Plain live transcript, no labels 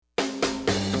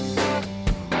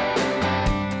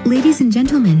Ladies and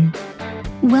gentlemen,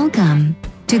 welcome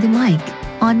to the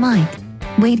Mike on Mike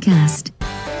Wadecast.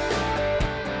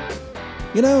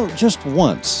 You know, just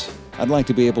once, I'd like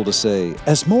to be able to say,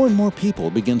 as more and more people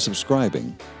begin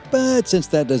subscribing, but since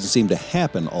that doesn't seem to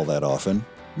happen all that often,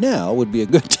 now would be a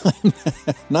good time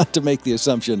not to make the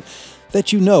assumption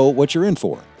that you know what you're in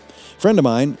for. A friend of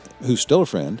mine, who's still a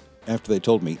friend, after they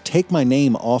told me, take my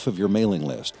name off of your mailing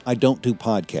list. I don't do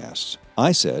podcasts.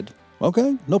 I said,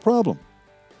 okay, no problem.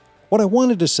 What I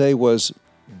wanted to say was,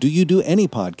 do you do any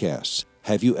podcasts?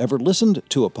 Have you ever listened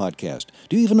to a podcast?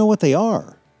 Do you even know what they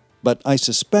are? But I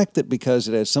suspect that because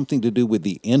it has something to do with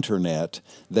the internet,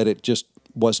 that it just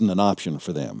wasn't an option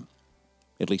for them.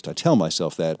 At least I tell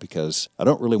myself that because I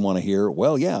don't really want to hear,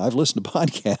 well, yeah, I've listened to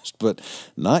podcasts, but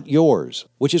not yours.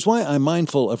 Which is why I'm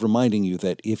mindful of reminding you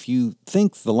that if you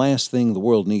think the last thing the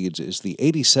world needs is the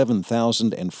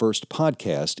 87,001st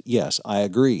podcast, yes, I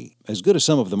agree. As good as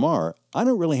some of them are, I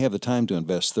don't really have the time to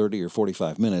invest 30 or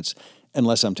 45 minutes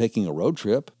unless I'm taking a road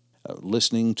trip,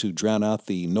 listening to drown out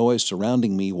the noise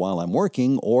surrounding me while I'm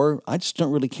working, or I just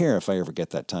don't really care if I ever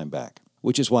get that time back.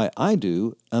 Which is why I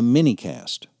do a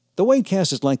mini-cast. The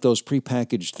Wadecast is like those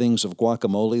prepackaged things of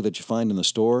guacamole that you find in the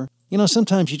store. You know,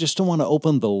 sometimes you just don't want to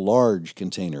open the large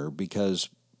container because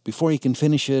before you can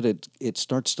finish it, it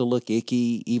starts to look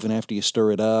icky even after you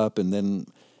stir it up, and then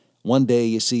one day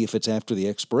you see if it's after the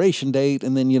expiration date,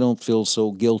 and then you don't feel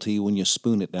so guilty when you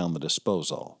spoon it down the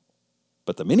disposal.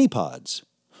 But the mini pods,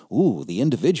 ooh, the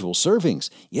individual servings,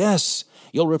 yes!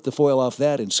 You'll rip the foil off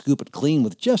that and scoop it clean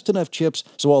with just enough chips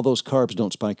so all those carbs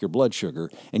don't spike your blood sugar,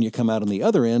 and you come out on the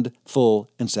other end full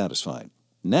and satisfied.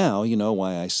 Now you know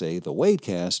why I say the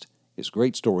Wadecast is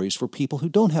great stories for people who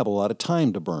don't have a lot of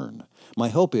time to burn. My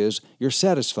hope is you're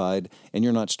satisfied and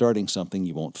you're not starting something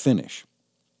you won't finish.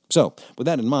 So, with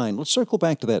that in mind, let's circle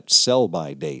back to that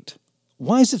sell-by date.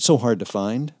 Why is it so hard to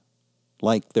find?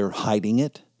 Like they're hiding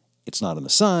it? It's not on the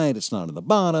side, it's not on the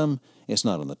bottom, it's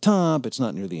not on the top, it's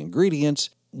not near the ingredients.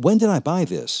 When did I buy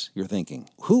this, you're thinking?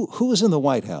 Who was in the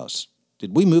White House?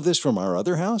 Did we move this from our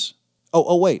other house?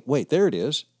 Wait, there it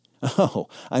is. Oh,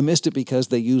 I missed it because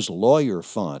they use lawyer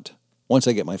font. Once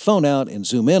I get my phone out and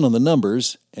zoom in on the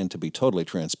numbers, and to be totally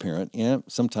transparent,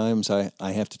 sometimes I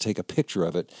have to take a picture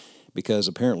of it because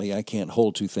apparently I can't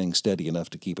hold two things steady enough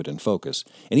to keep it in focus.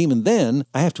 And even then,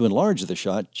 I have to enlarge the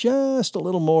shot just a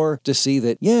little more to see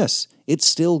that, yes, it's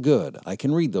still good. I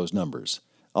can read those numbers.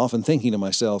 Often thinking to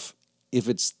myself, if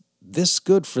it's this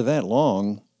good for that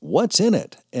long, what's in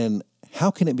it? And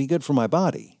how can it be good for my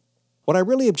body? What I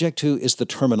really object to is the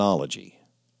terminology.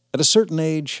 At a certain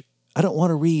age, I don't want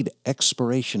to read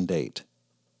expiration date.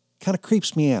 Kind of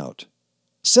creeps me out.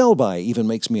 Sell-by even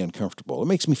makes me uncomfortable. It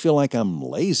makes me feel like I'm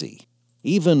lazy.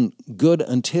 Even good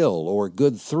until or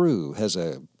good through has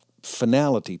a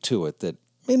finality to it that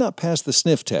may not pass the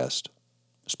sniff test,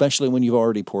 especially when you've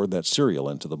already poured that cereal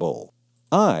into the bowl.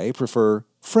 I prefer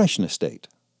freshness date.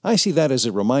 I see that as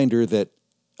a reminder that,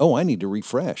 I need to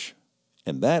refresh.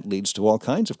 And that leads to all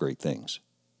kinds of great things.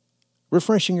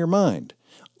 Refreshing your mind.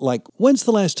 Like, when's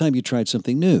the last time you tried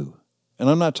something new? And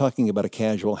I'm not talking about a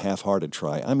casual, half-hearted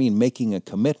try. I mean making a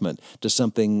commitment to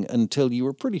something until you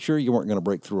were pretty sure you weren't going to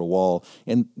break through a wall,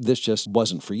 and this just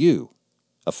wasn't for you.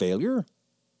 A failure?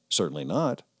 Certainly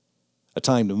not. A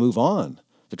time to move on,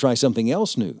 to try something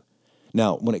else new.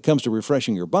 Now, when it comes to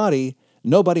refreshing your body,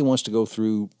 nobody wants to go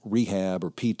through rehab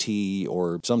or PT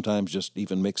or sometimes just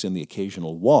even mix in the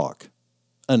occasional walk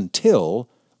until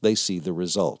they see the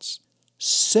results.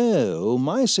 So,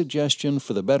 my suggestion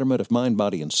for the betterment of mind,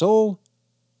 body, and soul,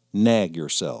 nag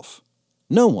yourself.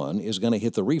 No one is going to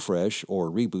hit the refresh or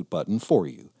reboot button for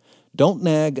you. Don't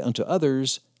nag unto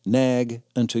others, nag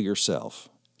unto yourself.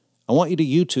 I want you to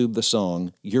YouTube the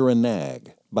song You're a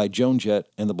Nag by Joan Jett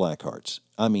and the Blackhearts.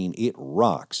 I mean, it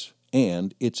rocks,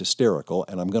 and it's hysterical,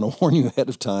 and I'm going to warn you ahead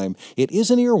of time, it is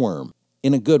an earworm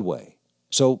in a good way.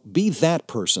 So be that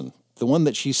person, the one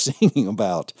that she's singing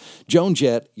about. Joan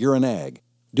Jett, You're a Nag.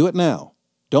 Do it now.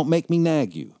 Don't make me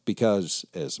nag you, because,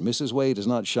 as Mrs. Wade is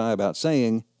not shy about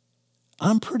saying,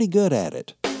 I'm pretty good at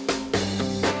it.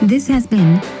 This has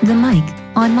been the Mike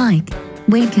on Mike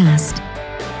Wadecast.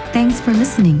 Thanks for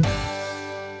listening.